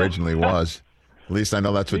 or originally was. At least I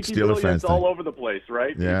know that's what Steeler fans think. All over the place,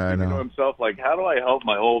 right? Yeah, He's thinking to himself, like, how do I help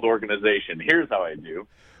my old organization? Here's how I do.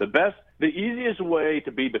 The the easiest way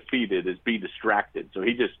to be defeated is be distracted. So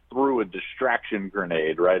he just threw a distraction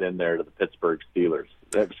grenade right in there to the Pittsburgh Steelers.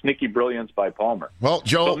 That sneaky brilliance by Palmer. Well,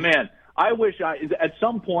 Joel. But man, I wish at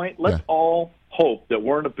some point, let's all hope that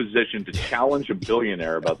we're in a position to challenge a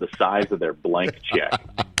billionaire about the size of their blank check.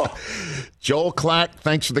 Joel Klatt,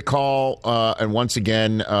 thanks for the call. And once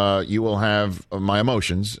again, you will have my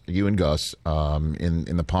emotions, you and Gus,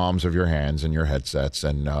 in the palms of your hands and your headsets.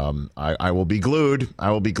 And I will be glued.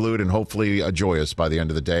 I will be glued and hopefully joyous by the end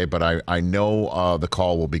of the day. But I know the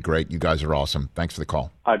call will be great. You guys are awesome. Thanks for the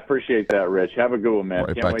call. I appreciate that, Rich. Have a good one, man.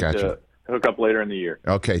 Right Can't back wait at to you. hook up later in the year.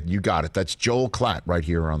 Okay, you got it. That's Joel Klatt right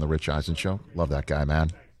here on the Rich Eisen Show. Love that guy,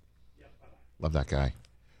 man. Love that guy.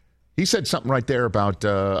 He said something right there about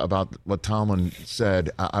what Tomlin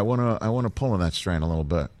said. I want to pull on that strand a little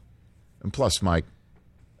bit. And plus, Mike,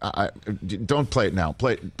 I don't play it now.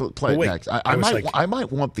 Play it next. I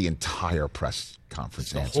might want the entire press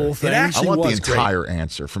conference answer. Whole thing. I want the entire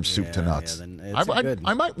answer from soup to nuts. Yeah,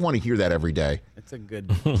 I might want to hear that every day. It's a good.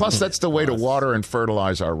 Plus, that's the way to water and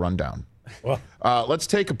fertilize our rundown. Let's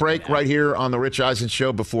take a break right here on the Rich Eisen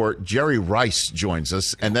Show before Jerry Rice joins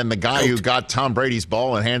us, and then the guy who got Tom Brady's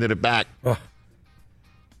ball and handed it back.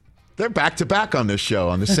 They're back to back on this show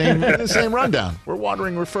on the same rundown. We're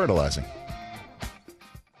watering, we're fertilizing.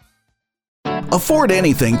 Afford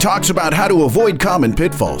Anything talks about how to avoid common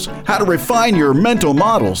pitfalls, how to refine your mental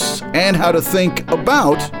models, and how to think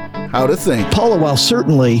about how to think. Paula, while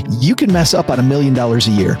certainly you can mess up on $1 million a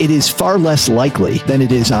year, it is far less likely than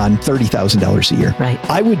it is on $30,000 a year. Right.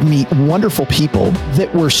 I would meet wonderful people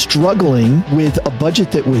that were struggling with a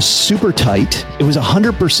budget that was super tight. It was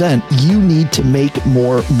 100% you need to make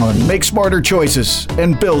more money. Make smarter choices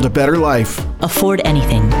and build a better life. Afford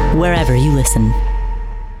Anything, wherever you listen.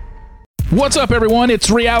 What's up, everyone? It's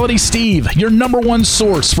Reality Steve, your number one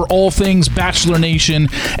source for all things Bachelor Nation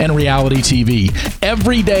and reality TV.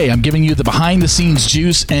 Every day, I'm giving you the behind-the-scenes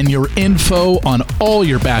juice and your info on all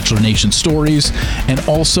your Bachelor Nation stories, and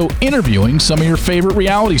also interviewing some of your favorite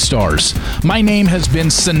reality stars. My name has been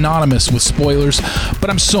synonymous with spoilers, but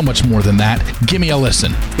I'm so much more than that. Give me a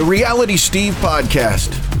listen. The Reality Steve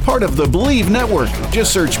Podcast, part of the Believe Network.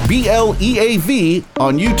 Just search BLEAV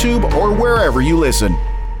on YouTube or wherever you listen.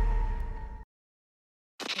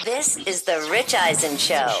 This is the Rich Eisen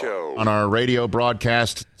Show. On our radio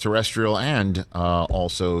broadcast, terrestrial, and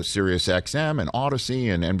also Sirius XM and Odyssey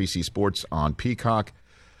and NBC Sports on Peacock.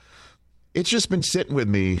 It's just been sitting with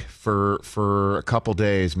me for a couple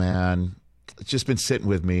days, man. It's just been sitting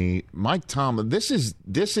with me. Mike Tomlin, this is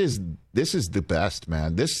the best,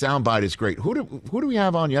 man. This soundbite is great. Who do we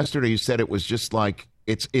have on yesterday who said it was just like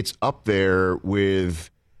it's up there with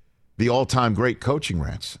the all-time great coaching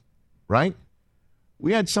rants, right?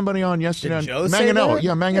 We had somebody on yesterday. Did Joe say that?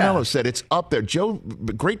 Yeah, Manganello said it's up there. Joe,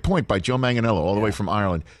 great point by Joe Manganello, all the way from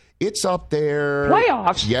Ireland. It's up there.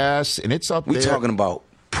 Playoffs? Yes, and it's up there. We're talking about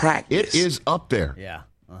practice. It is up there. Yeah.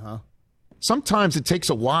 Sometimes it takes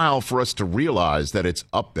a while for us to realize that it's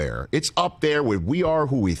up there. It's up there with we are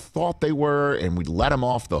who we thought they were, and we let them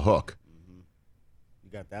off the hook. You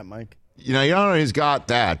got that, Mike? You know he's got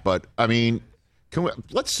that, but, I mean,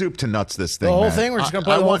 let's soup to nuts this thing, The whole man. thing? We're just going to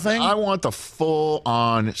play the whole thing? I want the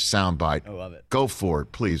full-on soundbite. I love it. Go for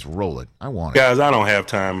it. Please, roll it. I want it. Guys, I don't have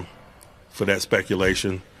time for that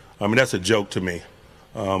speculation. I mean, that's a joke to me.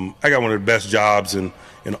 I got one of the best jobs in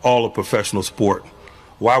all of professional sport.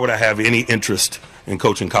 Why would I have any interest in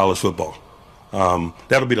coaching college football?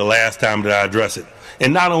 That'll be the last time that I address it.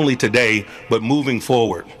 And not only today, but moving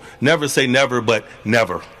forward. Never say never, but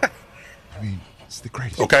never. I mean, it's the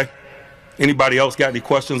greatest. Okay? Anybody else got any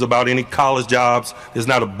questions about any college jobs? There's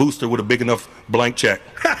not a booster with a big enough blank check.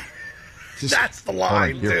 That's the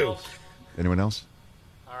line, too. Anyone else?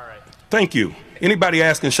 All right. Thank you. Anybody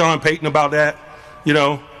asking Sean Payton about that? You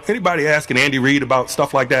know, anybody asking Andy Reid about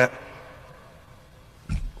stuff like that?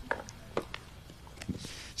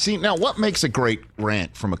 See, now what makes a great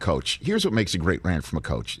rant from a coach? Here's what makes a great rant from a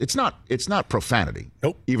coach. It's not profanity.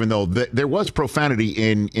 Nope. Even though there was profanity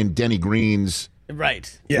in Denny Green's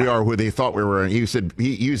Right. We are who they thought we were. He said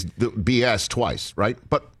he used the BS twice, right?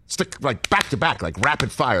 But stick like back to back, like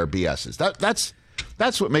rapid fire BSs.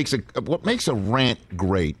 That's what makes a rant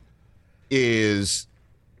great is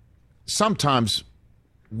sometimes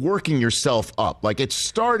working yourself up. Like it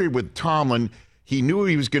started with Tomlin. He knew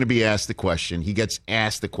he was going to be asked the question. He gets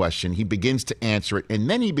asked the question. He begins to answer it, and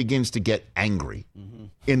then he begins to get angry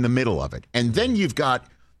in the middle of it. And then you've got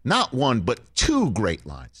not one but two great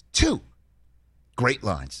lines. Two great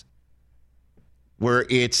lines where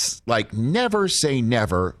it's like never say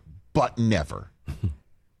never, but never.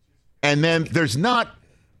 And then there's not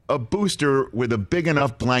a booster with a big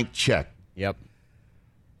enough blank check. Yep.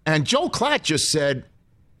 And Joel Klatt just said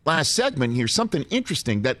last segment here something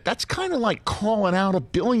interesting that's kind of like calling out a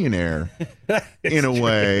billionaire in a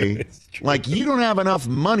way. Like, you don't have enough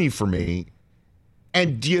money for me.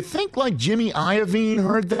 And do you think like Jimmy Iovine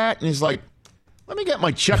heard that and is like, let me get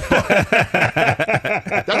my checkbook?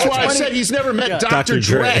 That's why I said he's never met Dr.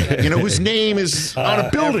 Dre, whose name is on a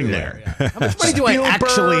building there. How much money do I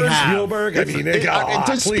actually have? Spielberg? I mean,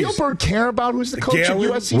 does Spielberg care about who's the coach of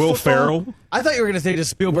USC Will football? Ferrell? I thought you were going to say, does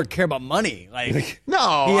Spielberg care about money? Like,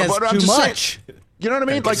 no, he has but I'm too just much. saying, you know what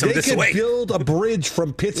I mean? Like, they could build a bridge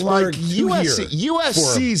from Pittsburgh to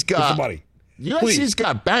USC's got money. USC's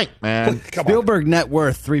got bank, man. Spielberg net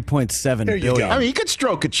worth $3.7 billion. I mean, he could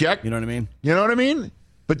stroke a check. You know what I mean? You know what I mean?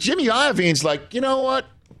 But Jimmy Iovine's like, you know what?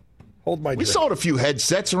 Hold my We drink. sold a few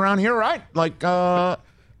headsets around here, right? Like,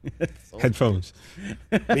 headphones.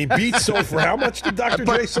 I mean, Beats sold for how much did Dr.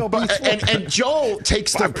 Dre sell Beats for? And Joel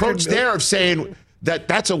takes the approach there of saying that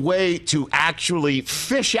that's a way to actually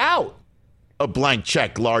fish out a blank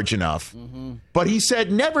check large enough. Mm-hmm. But he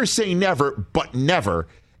said, never say never, but never.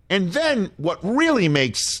 And then what really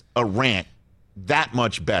makes a rant that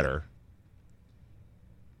much better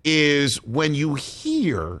is when you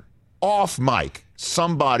hear off mic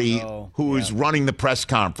somebody who's running the press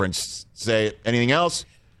conference say anything else,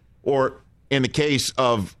 or in the case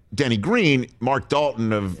of Denny Green, Mark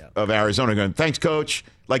Dalton of Arizona going, thanks, coach.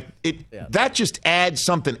 Like, that just adds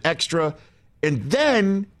something extra. And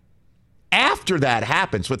then after that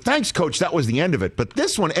happens, but thanks, coach, that was the end of it. But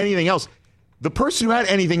this one, anything else, the person who had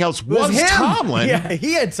anything else was Tomlin. Yeah,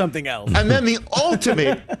 he had something else. And then the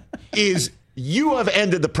ultimate is you have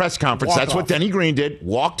ended the press conference. That's what Denny Green did.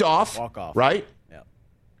 Walked off. Walk off. Right? Yeah.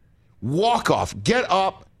 Walk off. Get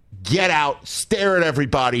up, get out, stare at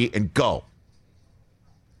everybody, and go.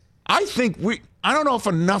 I think I don't know if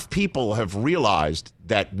enough people have realized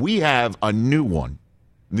that we have a new one.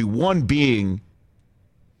 The one being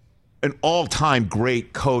an all-time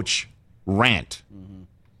great coach rant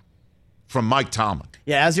from Mike Tomlin.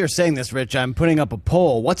 Yeah, as you're saying this, Rich, I'm putting up a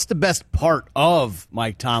poll. What's the best part of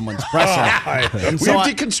Mike Tomlin's presser? We've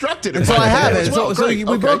deconstructed it. So I have it. Well, so great.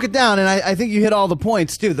 we broke it down, and I think you hit all the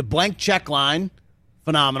points, too. The blank check line,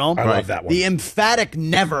 phenomenal. I love that one. The emphatic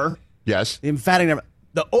never. Yes. The emphatic never.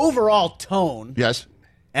 The overall tone. Yes.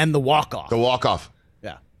 And the walk-off. The walk-off.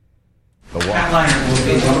 Yeah. The walk-off.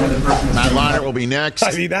 Matt Leinart will be next.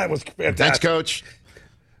 I mean, that was fantastic. Thanks, Coach.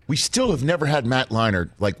 We still have never had Matt Leinart.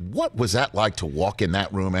 Like, what was that like to walk in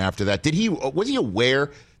that room after that? Was he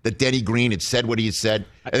aware that Denny Green had said what he had said?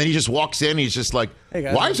 And then he just walks in and he's just like, hey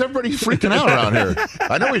guys, why is everybody freaking out around here?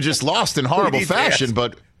 I know we just lost in horrible fashion,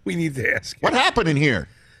 but we need to ask. What happened in here?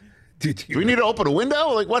 Do we need to open a window?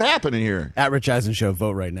 Like, what happened in here? At Rich Eisen Show,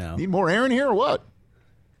 vote right now. Need more air in here or what?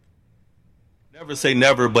 Never say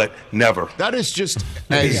never, but never. That is just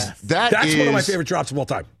That's one of my favorite drops of all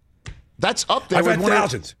time. That's up there. I've had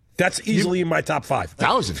thousands. That's easily in my top 5.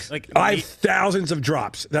 Thousands. I have thousands of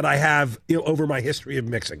drops that I have over my history of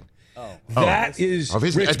mixing. That is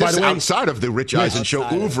Rich, by the way, outside of the Rich Eisen Show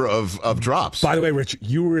oeuvre of drops. By the way, Rich,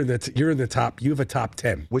 you're in the top. You have a top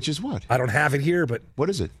 10. Which is what? I don't have it here, but what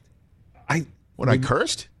is it? I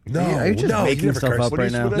cursed? No, are you just making stuff up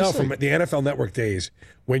right now? No, from the NFL Network days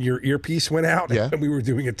when your earpiece went out and we were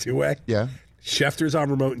doing a 2-way. Yeah. Schefter's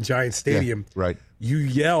on remote in Giant Stadium. Yeah, right. You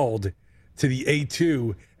yelled to the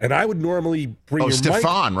A2, and I would normally bring your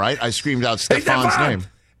Stefan, mic. right? I screamed out Stefan's name.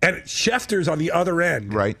 And Schefter's on the other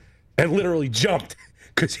end. Right. And literally jumped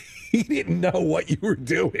because he didn't know what you were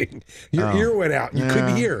doing. Your ear went out. You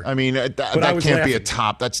couldn't hear. I mean, that can't be a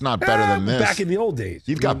top. That's not better than this. Back in the old days.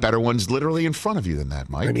 You've got better ones literally in front of you than that,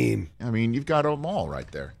 Mike. I mean, you've got them all right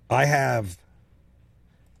there. I have.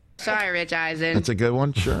 Sorry, Rich Eisen. That's a good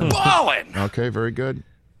one. Sure. Ballin'! Okay, very good.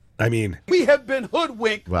 I mean, we have been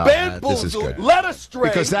hoodwinked, wow, bamboozled, led astray.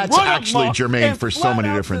 Because that's actually germane for so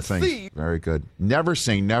many different things. Very good. Never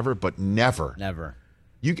say never, but never. Never.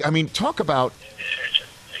 Talk about.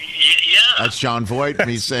 That's John Voight.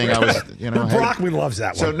 He's saying I was, Brockman loves that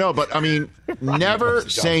one. So no, but never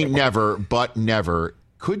say never, but never.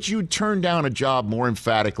 Could you turn down a job more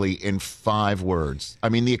emphatically in 5 words? I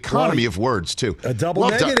mean, the economy of words too. A double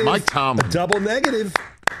negative. Mike Tomlin. A double negative.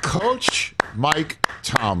 Coach Mike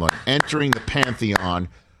Tomlin entering the pantheon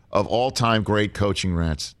of all-time great coaching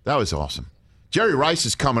rants. That was awesome. Jerry Rice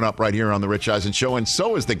is coming up right here on the Rich Eisen Show, and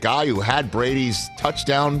so is the guy who had Brady's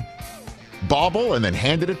touchdown bauble and then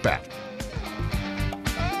handed it back.